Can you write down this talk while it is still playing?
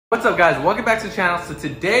What's up guys, welcome back to the channel. So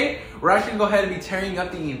today we're actually gonna go ahead and be tearing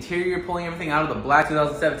up the interior, pulling everything out of the black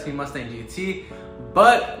 2017 Mustang GT.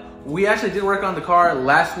 But we actually did work on the car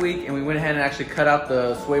last week and we went ahead and actually cut out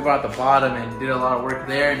the sway bar at the bottom and did a lot of work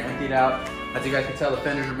there and emptied out. As you guys can tell, the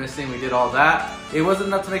fenders are missing. We did all that. It wasn't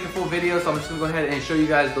enough to make a full video, so I'm just gonna go ahead and show you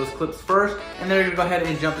guys those clips first, and then we're gonna go ahead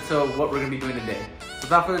and jump into what we're gonna be doing today. So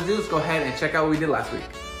without further ado, let's go ahead and check out what we did last week.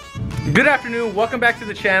 Good afternoon, welcome back to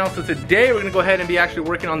the channel. So today we're gonna go ahead and be actually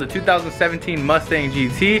working on the 2017 Mustang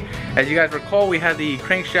GT. As you guys recall, we had the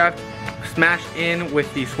crankshaft smashed in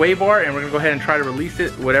with the sway bar, and we're gonna go ahead and try to release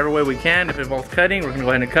it whatever way we can. If it involves cutting, we're gonna go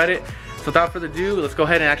ahead and cut it. So without further ado, let's go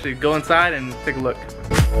ahead and actually go inside and take a look.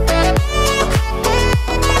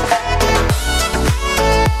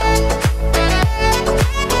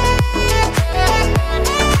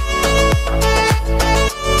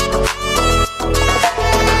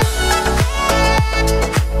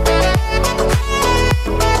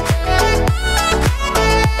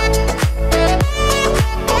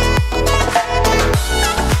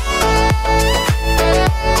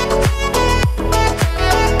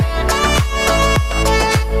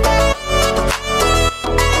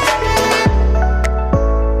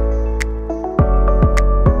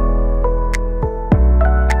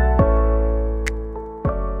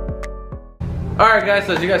 Alright guys,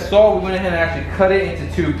 so as you guys saw, we went ahead and actually cut it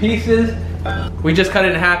into two pieces. We just cut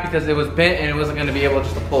it in half because it was bent and it wasn't going to be able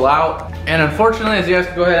just to pull out. And unfortunately, as you guys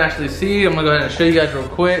can go ahead and actually see, I'm going to go ahead and show you guys real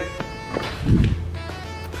quick.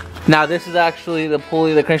 Now this is actually the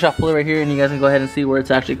pulley, the crankshaft pulley right here, and you guys can go ahead and see where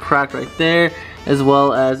it's actually cracked right there, as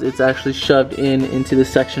well as it's actually shoved into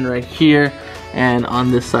this section right here and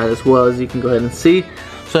on this side as well, as you can go ahead and see.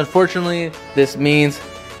 So unfortunately, this means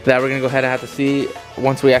that we're gonna go ahead and have to see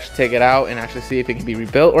once we actually take it out and actually see if it can be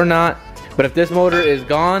rebuilt or not. But if this motor is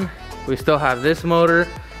gone, we still have this motor,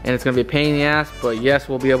 and it's gonna be a pain in the ass, but yes,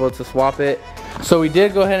 we'll be able to swap it. So we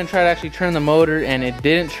did go ahead and try to actually turn the motor, and it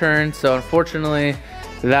didn't turn, so unfortunately,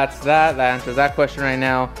 that answers that question right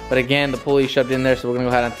now. But again, the pulley shoved in there, so we're gonna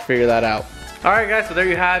go ahead and figure that out. Alright guys, so there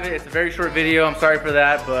you have it. It's a very short video, I'm sorry for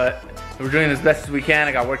that, but we're doing as best as we can.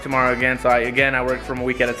 I got work tomorrow again, so I work from a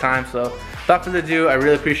week at a time. So without further ado, I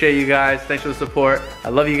really appreciate you guys. Thanks for the support. I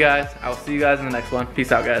love you guys. I will see you guys in the next one.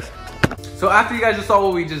 Peace out, guys. So after you guys just saw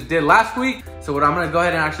what we just did last week, so what I'm gonna go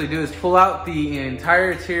ahead and actually do is pull out the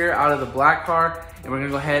entire interior out of the black car, and we're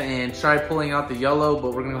gonna go ahead and try pulling out the yellow,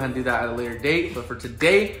 but we're gonna go ahead and do that at a later date. But for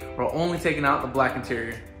today, we're only taking out the black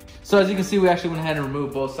interior. So as you can see, we actually went ahead and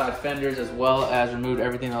removed both side fenders, as well as removed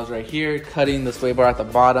everything that was right here, cutting the sway bar at the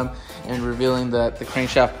bottom and revealing that the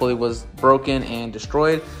crankshaft pulley was broken and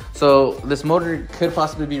destroyed. So this motor could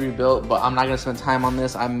possibly be rebuilt, but I'm not gonna spend time on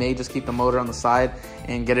this. I may just keep the motor on the side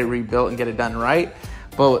and get it rebuilt and get it done right.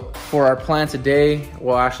 But for our plan today,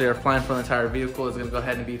 well actually our plan for the entire vehicle is gonna go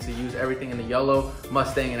ahead and be to use everything in the yellow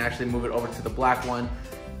Mustang and actually move it over to the black one,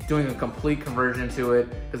 doing a complete conversion to it,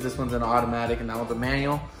 because this one's an automatic and that one's a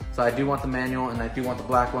manual. So I do want the manual and I do want the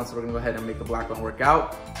black one, so we're gonna go ahead and make the black one work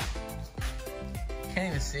out. Can't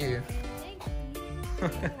even see you.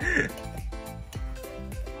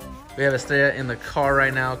 We have Estrella in the car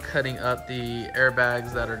right now cutting up the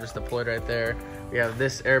airbags that are just deployed right there. We have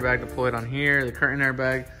this airbag deployed on here, the curtain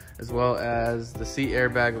airbag, as well as the seat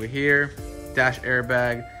airbag over here, dash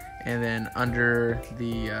airbag, and then under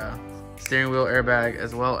the steering wheel airbag,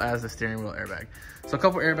 as well as the steering wheel airbag. So a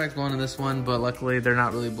couple airbags blown in this one, but luckily they're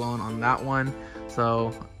not really blown on that one.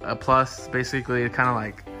 So a plus, basically kind of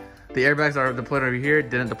like the airbags are deployed over here,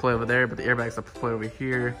 didn't deploy over there, but the airbags are deployed over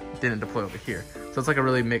here, didn't deploy over here. So it's like a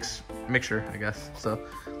really mixture, I guess. So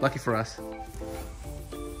lucky for us.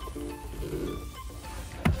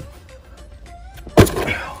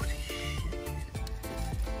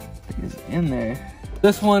 It's in there.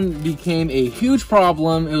 This one became a huge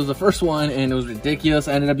problem. It was the first one and it was ridiculous.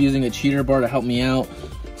 I ended up using a cheater bar to help me out.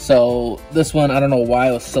 So this one, I don't know why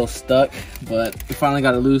it was so stuck, but we finally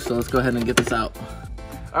got it loose, so let's go ahead and get this out.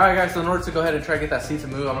 All right guys, so in order to go ahead and try to get that seat to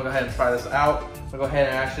move, I'm gonna go ahead and try this out. I'm gonna go ahead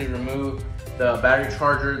and actually remove the battery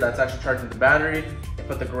charger that's actually charging the battery and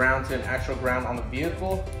put the ground to an actual ground on the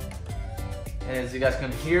vehicle. And as you guys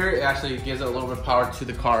can hear, it actually gives it a little bit of power to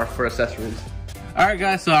the car for accessories. All right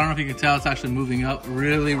guys, so I don't know if you can tell, it's actually moving up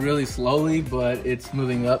really slowly, but it's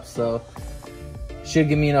moving up, so should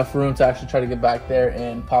give me enough room to actually try to get back there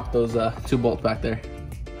and pop those two bolts back there.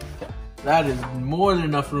 That is more than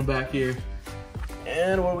enough room back here.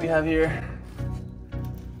 And what do we have here?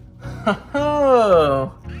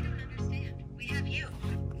 Oh! We have you.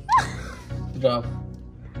 Good job.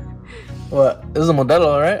 What? This is a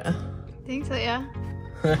Modelo, right? I think so, yeah.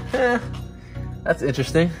 That's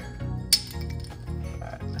interesting.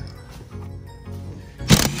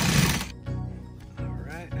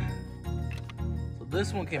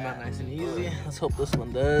 this one came out nice and easy. Let's hope this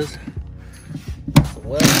one does.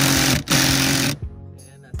 Well,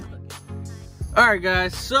 alright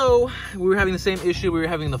guys, so we were having the same issue we were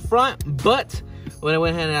having in the front, but what I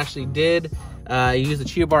went ahead and actually did, I used the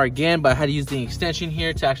Chia bar again, but I had to use the extension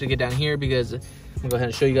here to actually get down here because I'm gonna go ahead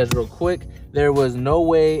and show you guys real quick. There was no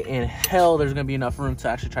way in hell there's gonna be enough room to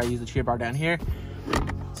actually try to use the Chia bar down here.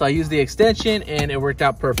 So I used the extension and it worked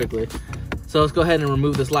out perfectly. So let's go ahead and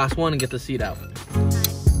remove this last one and get the seat out.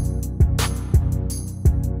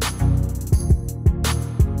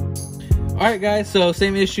 All right guys, so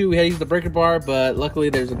same issue, we had to use the breaker bar, but luckily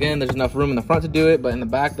there's enough room in the front to do it, but in the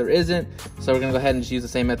back there isn't. So we're gonna go ahead and just use the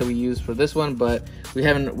same method we used for this one, but we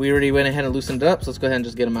already went ahead and loosened it up, so let's go ahead and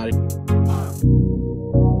just get them out of here.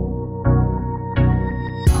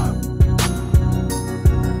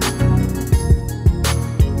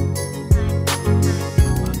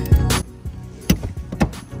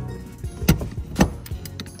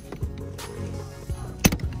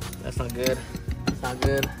 That's not good, that's not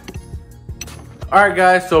good. All right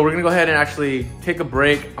guys, so we're gonna go ahead and actually take a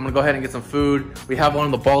break. I'm gonna go ahead and get some food. We have one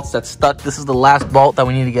of the bolts that's stuck. This is the last bolt that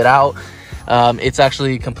we need to get out. It's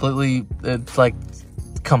actually completely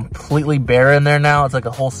bare in there now. It's like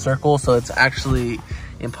a whole circle, so it's actually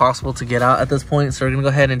impossible to get out at this point. So we're gonna go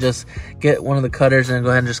ahead and just get one of the cutters and go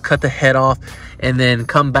ahead and just cut the head off and then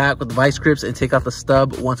come back with the vice grips and take out the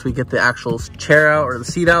stub once we get the actual chair out or the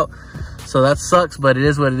seat out. So that sucks, but it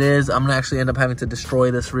is what it is. I'm gonna actually end up having to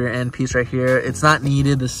destroy this rear end piece right here. It's not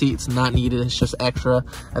needed, the seat's not needed, it's just extra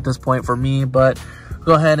at this point for me, but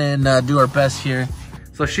go ahead and do our best here.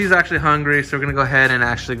 So she's actually hungry, so we're gonna go ahead and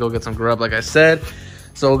actually go get some grub like I said.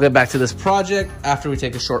 So we'll get back to this project after we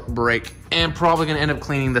take a short break. And probably gonna end up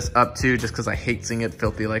cleaning this up too, just cause I hate seeing it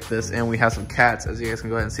filthy like this. And we have some cats, as you guys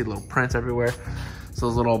can go ahead and see the little prints everywhere. So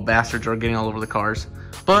those little bastards are getting all over the cars.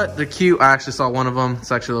 But they're cute. I actually saw one of them.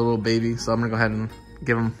 It's actually a little baby. So I'm gonna go ahead and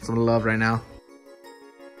give him some love right now.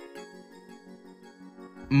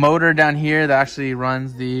 Motor down here that actually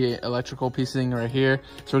runs the electrical piecing right here.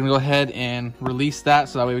 So we're gonna go ahead and release that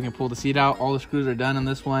so that way we can pull the seat out. All the screws are done on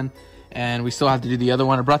this one. And we still have to do the other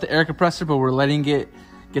one. I brought the air compressor, but we're letting it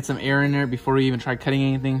get some air in there before we even try cutting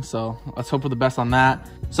anything. So let's hope for the best on that.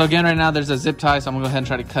 So again, right now there's a zip tie. So I'm gonna go ahead and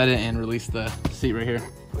try to cut it and release the seat right here.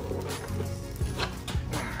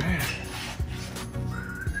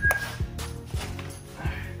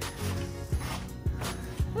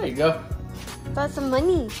 There you go. That's some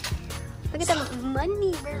money. Look at that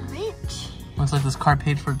money, we're rich. Looks like this car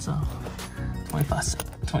paid for itself.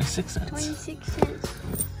 26 cents. 26 cents.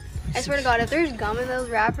 I swear to God, if there's gum in those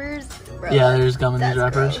wrappers, bro. Yeah, there's gum in these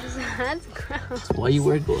wrappers. Gross. That's gross. That's why you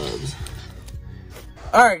wear gloves.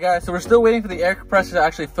 All right, guys, so we're still waiting for the air compressor to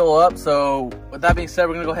actually fill up. So with that being said,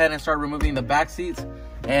 we're gonna go ahead and start removing the back seats.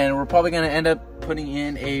 And we're probably gonna end up putting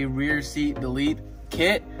in a rear seat delete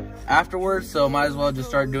kit afterwards. So might as well just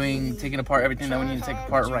start taking apart everything that we need to take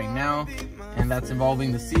apart right now. And that's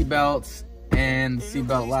involving the seat belts and the seat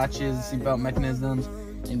belt latches, seat belt mechanisms,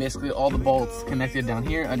 and basically all the bolts connected down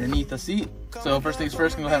here underneath the seat. So first things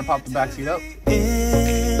first, I'm gonna go ahead and pop the back seat up.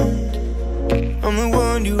 I'm the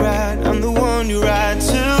one you ride, I'm the one you ride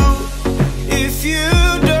to. If you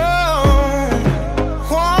don't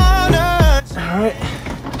wanna. Alright.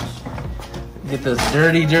 Get this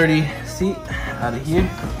dirty seat out of here.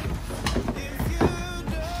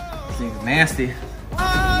 This thing's nasty.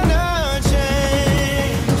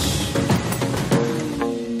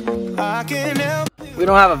 We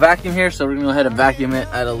don't have a vacuum here, so we're gonna go ahead and vacuum it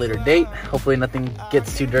at a later date. Hopefully nothing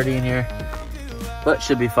gets too dirty in here, but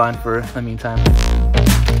should be fine for the meantime.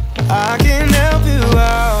 I can help you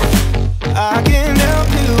out. I can help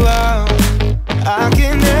you out. I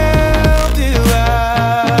can help you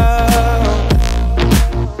out.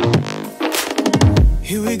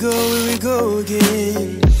 Here we go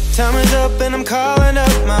again. Time is up and I'm calling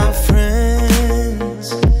up my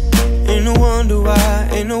friends. Ain't no wonder why,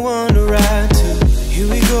 ain't no wonder right to. Here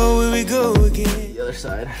we go again. The other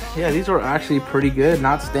side. Yeah, these were actually pretty good.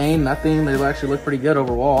 Not stained, nothing. They actually look pretty good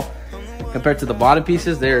overall. Compared to the bottom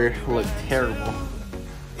pieces, they look terrible.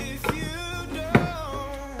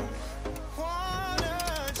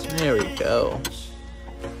 There we go.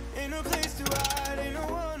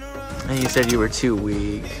 And you said you were too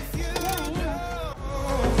weak.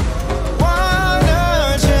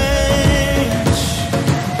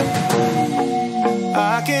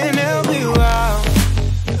 I can help you out.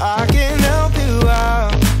 I can help you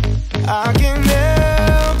out. I can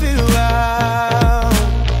help you out.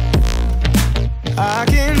 I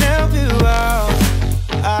can help you out.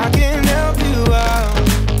 I can help you out.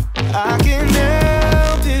 I can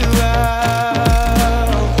help you out.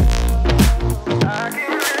 I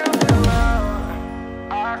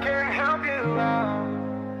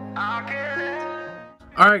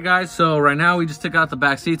Alright guys, so right now we just took out the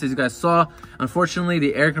back seats, as you guys saw. Unfortunately,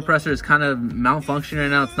 the air compressor is kind of malfunctioning right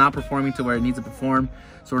now. It's not performing to where it needs to perform.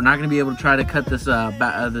 So we're not going to be able to try to cut this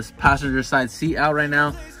this passenger side seat out right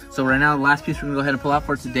now. So right now, the last piece we're going to go ahead and pull out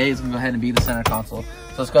for today is going to go ahead and be the center console.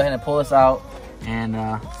 So let's go ahead and pull this out and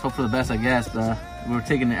hope for the best, I guess. We're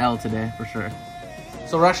taking the L today for sure.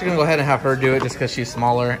 So we're actually going to go ahead and have her do it just because she's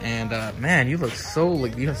smaller. And man, you look so,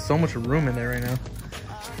 like, you have so much room in there right now.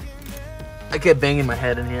 I kept banging my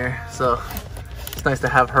head in here, so it's nice to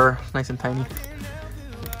have her nice and tiny.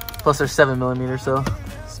 Plus they're 7mm, so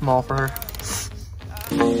small for her.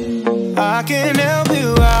 I can help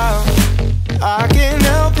you out. I can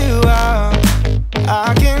help you out.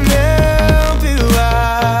 I can help you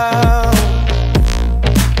out.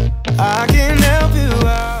 I can help you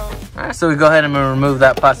out. Alright, so we go ahead and remove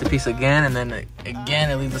that plastic piece again, and then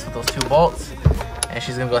again it leaves us with those 2 bolts. And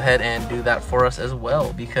she's gonna go ahead and do that for us as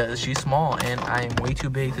well because she's small and I am way too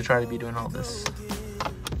big to try to be doing all this.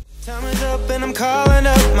 Time is up and I'm calling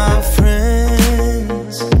up my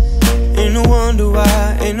friends. Ain't no wonder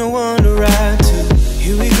why, ain't no wonder right to.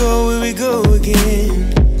 Here we go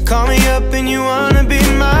again. Call me up and you wanna be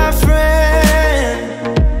my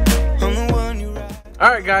friend. I'm the one you ride.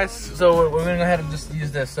 Alright guys, so we're gonna go ahead and just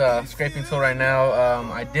use this scraping tool right now.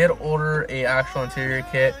 I did order a actual interior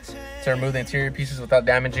kit to remove the interior pieces without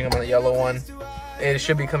damaging them on the yellow one. It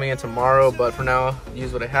should be coming in tomorrow, but for now,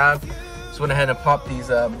 use what I have. So went ahead and popped these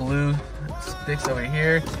blue sticks over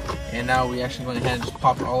here, and now we actually went ahead and just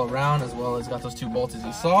popped it all around, as well as got those 2 bolts as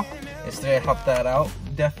you saw. Yesterday I helped that out,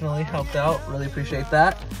 definitely helped out, really appreciate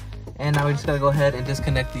that. And now we just gotta go ahead and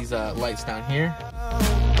disconnect these lights down here.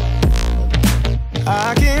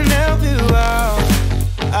 I can help you out.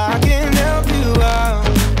 I can help you out.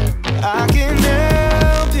 I can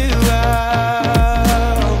help you out.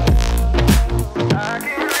 I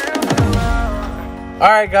can help you out.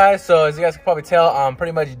 Alright guys, so as you guys can probably tell, I'm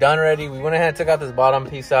pretty much done already. We went ahead and took out this bottom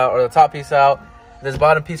piece out, or the top piece out. This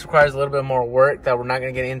bottom piece requires a little bit more work that we're not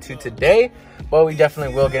going to get into today, but we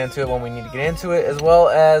definitely will get into it when we need to get into it, as well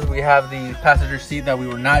as we have the passenger seat that we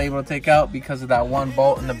were not able to take out because of that 1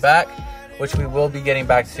 bolt in the back, which we will be getting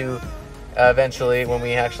back to eventually when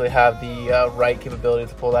we actually have the right capability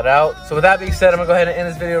to pull that out. So with that being said, I'm gonna go ahead and end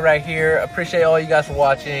this video right here. Appreciate all you guys for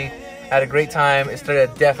watching. Had a great time. Estrella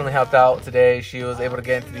definitely helped out today. She was able to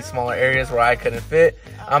get into these smaller areas where I couldn't fit.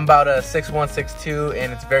 I'm about a 6'1", 6'2",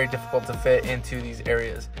 and it's very difficult to fit into these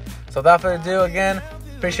areas. So without further ado, again,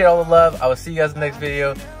 appreciate all the love. I will see you guys in the next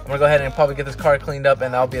video. I'm gonna go ahead and probably get this car cleaned up,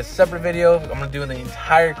 and that'll be a separate video. I'm gonna do the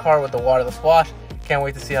entire car with the waterless wash. Can't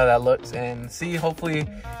wait to see how that looks and see hopefully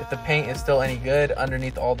if the paint is still any good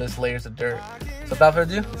underneath all this layers of dirt. So without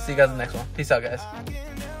further ado, see you guys in the next one. Peace out, guys.